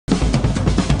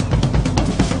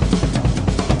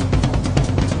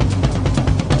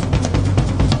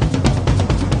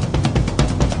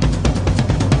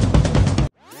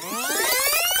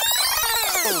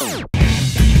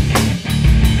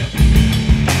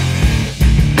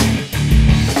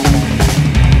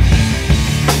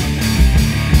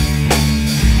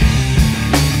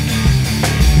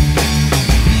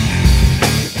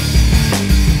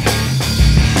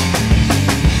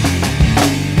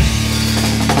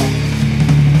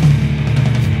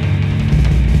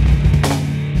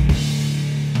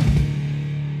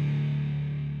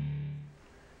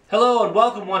and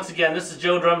welcome once again. This is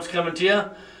Joe Drums coming to you.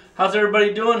 How's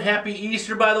everybody doing? Happy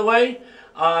Easter, by the way.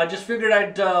 I just figured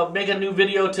I'd make a new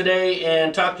video today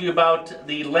and talk to you about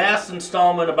the last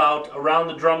installment about Around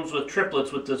the Drums with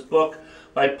Triplets with this book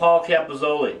by Paul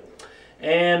Capozzoli.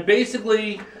 And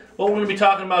basically, what we're going to be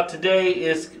talking about today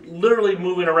is literally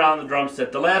moving around the drum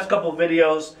set. The last couple of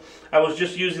videos, I was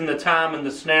just using the tom and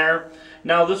the snare.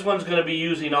 Now this one's going to be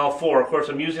using all four. Of course,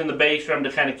 I'm using the bass drum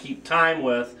to kind of keep time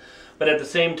with, but at the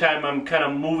same time I'm kind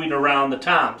of moving around the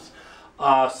toms,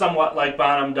 somewhat like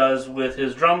Bonham does with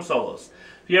his drum solos.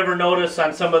 If you ever notice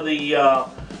on some of the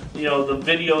the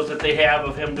videos that they have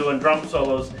of him doing drum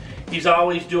solos, he's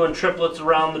always doing triplets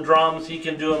around the drums. He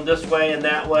can do them this way and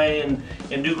that way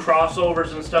and do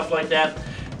crossovers and stuff like that.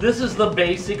 This is the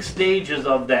basic stages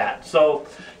of that. So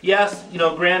yes,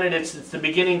 granted it's the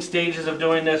beginning stages of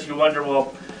doing this. You wonder,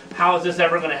 well, how is this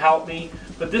ever going to help me?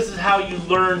 But this is how you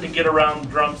learn to get around the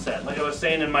drum set. Like I was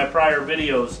saying in my prior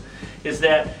videos, is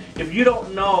that if you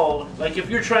don't know, like if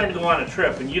you're trying to go on a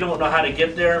trip and you don't know how to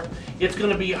get there, it's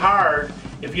going to be hard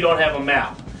if you don't have a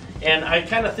map. And I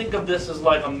kind of think of this as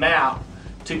like a map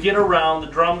to get around the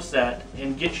drum set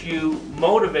and get you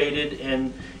motivated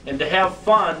and to have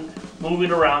fun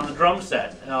moving around the drum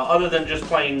set, other than just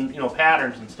playing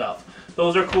patterns and stuff.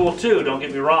 Those are cool too, don't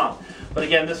get me wrong. But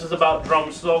again, this is about drum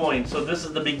soloing, so this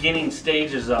is the beginning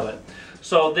stages of it.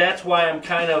 So that's why I'm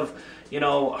kind of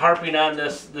harping on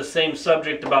the same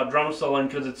subject about drum soloing,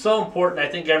 because it's so important. I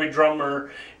think every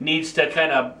drummer needs to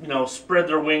kind of spread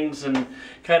their wings and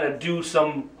kind of do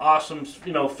some awesome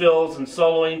fills and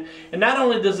soloing. And not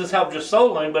only does this help just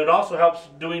soloing, but it also helps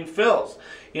doing fills.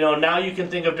 Now you can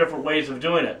think of different ways of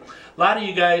doing it. A lot of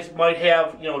you guys might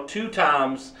have two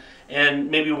toms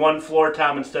and maybe one floor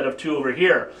tom instead of two over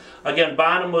here. Again,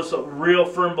 Bonham was a real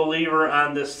firm believer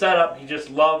on this setup. He just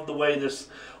loved the way this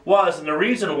was, and the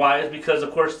reason why is because,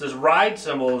 of course, this ride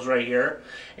cymbal is right here,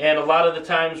 and a lot of the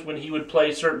times when he would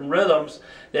play certain rhythms,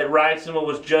 that ride cymbal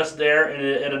was just there and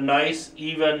at a nice,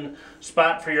 even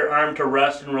spot for your arm to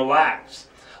rest and relax.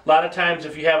 A lot of times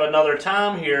if you have another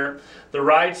tom here, the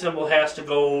ride cymbal has to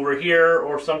go over here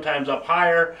or sometimes up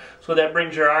higher, so that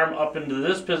brings your arm up into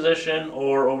this position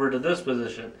or over to this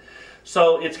position.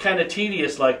 So it's kind of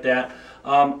tedious like that.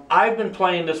 I've been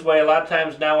playing this way a lot of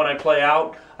times now. When I play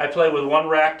out, I play with one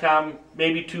rack tom,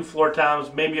 maybe two floor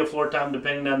toms, maybe a floor tom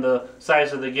depending on the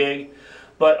size of the gig.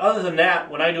 But other than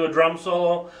that, when I do a drum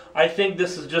solo, I think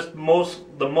this is just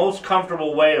the most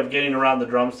comfortable way of getting around the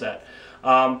drum set.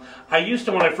 I used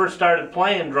to, when I first started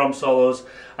playing drum solos,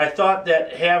 I thought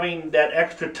that having that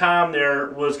extra tom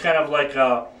there was kind of like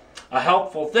a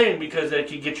helpful thing, because it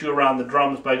could get you around the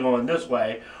drums by going this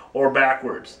way or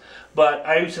backwards. But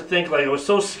I used to think, like, I was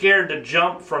so scared to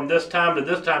jump from this tom to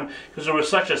this tom because there was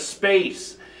such a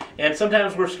space. And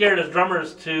sometimes we're scared as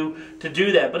drummers to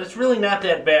do that, but it's really not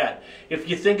that bad if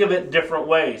you think of it different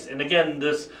ways. And again,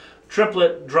 this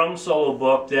triplet drum solo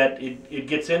book, that it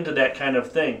gets into that kind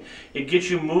of thing. It gets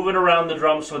you moving around the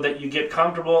drum so that you get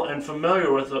comfortable and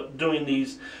familiar with doing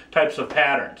these types of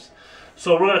patterns.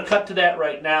 So we're going to cut to that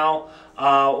right now.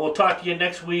 We'll talk to you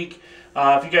next week.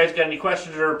 If you guys got any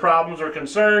questions or problems or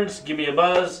concerns, give me a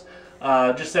buzz.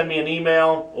 Just send me an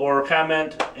email or a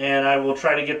comment, and I will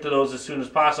try to get to those as soon as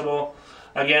possible.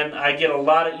 Again, I get a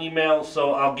lot of emails,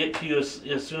 so I'll get to you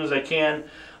as soon as I can,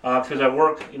 because I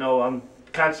work, I'm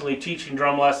constantly teaching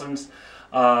drum lessons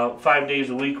 5 days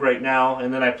a week right now,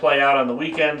 and then I play out on the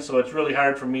weekends, so it's really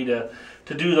hard for me to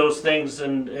do those things.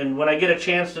 And when I get a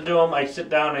chance to do them, I sit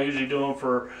down. I usually do them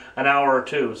for an hour or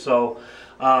two. So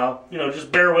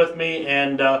just bear with me,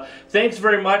 and thanks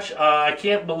very much. I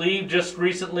can't believe just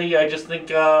recently, I just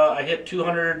think I hit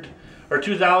 200 or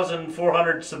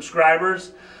 2,400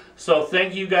 subscribers. So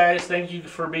thank you guys. Thank you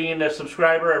for being a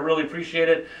subscriber. I really appreciate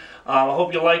it. I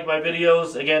hope you like my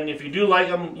videos. Again, if you do like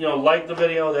them, like the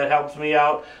video. That helps me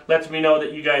out. Lets me know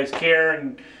that you guys care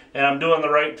and I'm doing the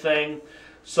right thing.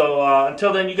 So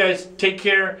until then, you guys take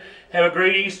care. Have a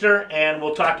great Easter, and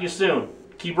we'll talk to you soon.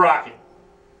 Keep rocking.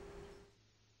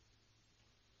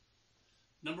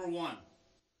 Number 1.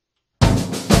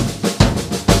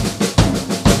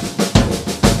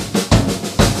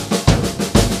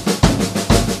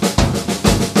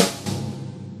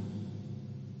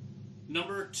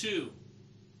 Number 2.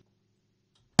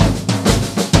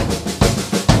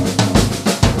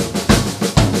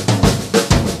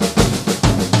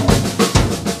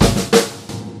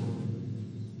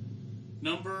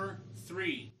 Number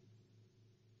 3.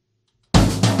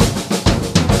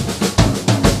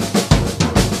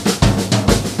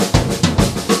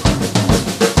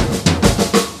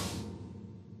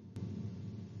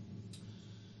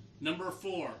 Number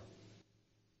 4.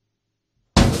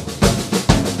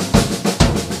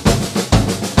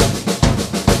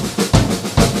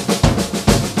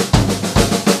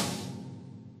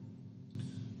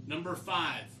 Number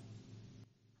 5.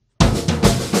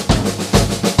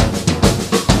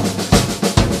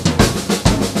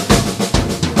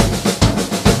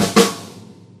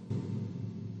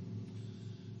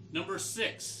 Number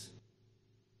 6.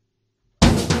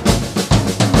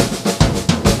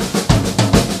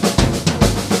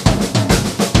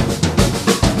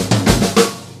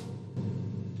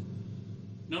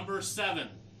 Number 7.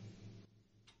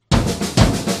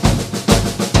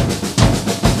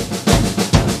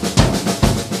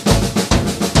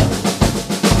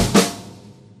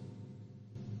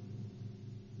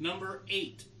 Number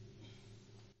 8.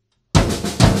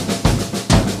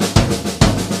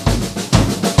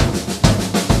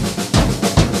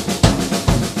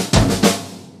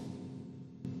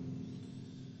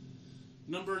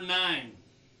 Number 9.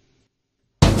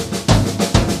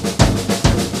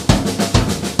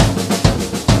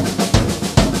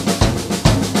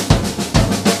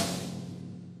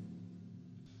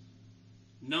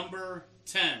 Number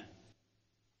 10.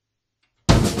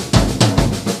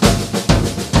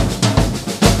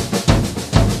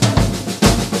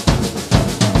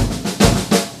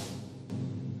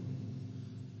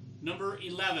 Number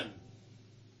 11.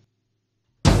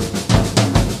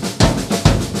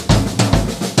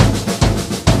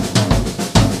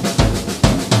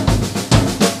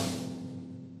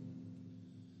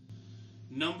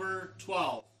 Number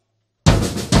 12.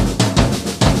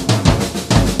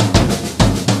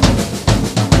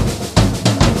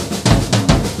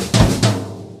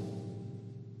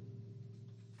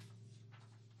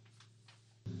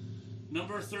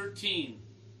 Number 13.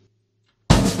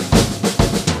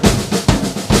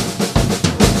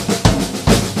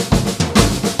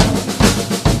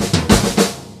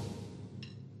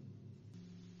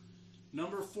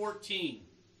 Number 14.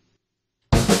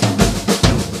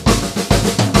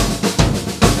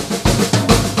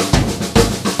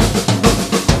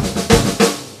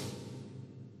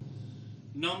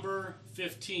 Number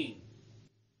 15.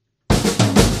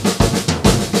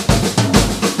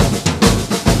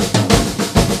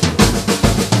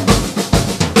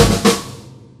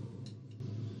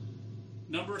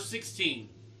 Number 16.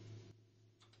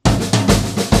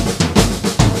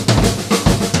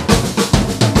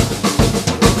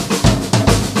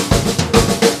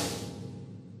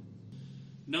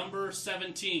 Number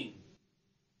 17.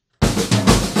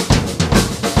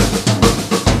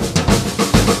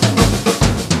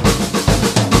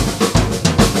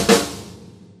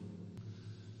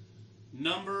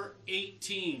 Number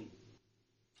 18.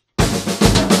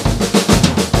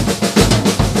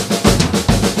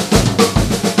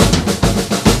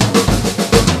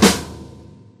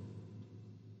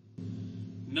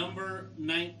 Number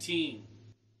 19.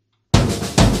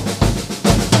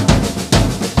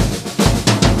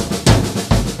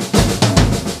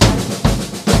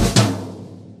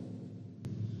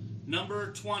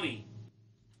 Number 20.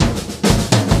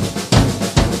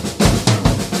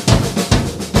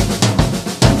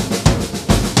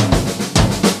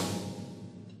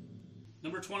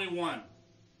 Number 21.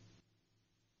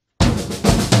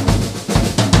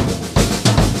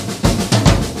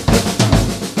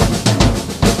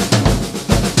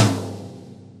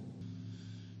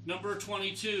 Number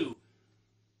 22.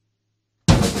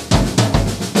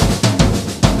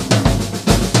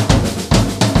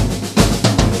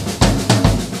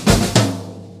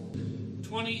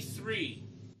 '23.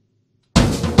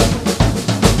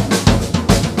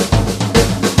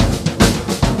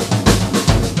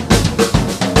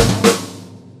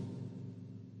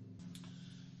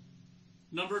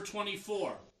 Number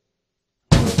 24.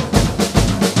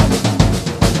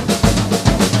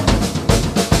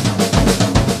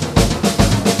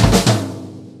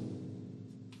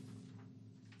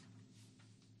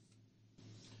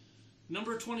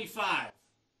 Number 25.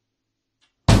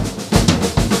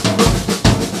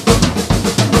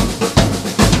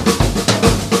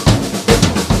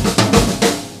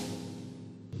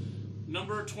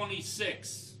 Number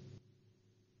 26.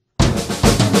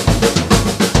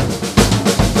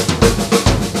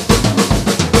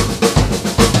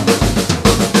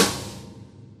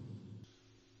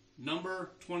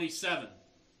 Number 27.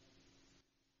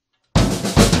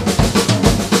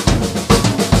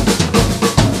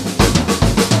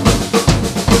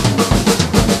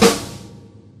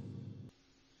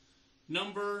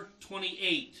 Number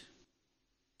 28.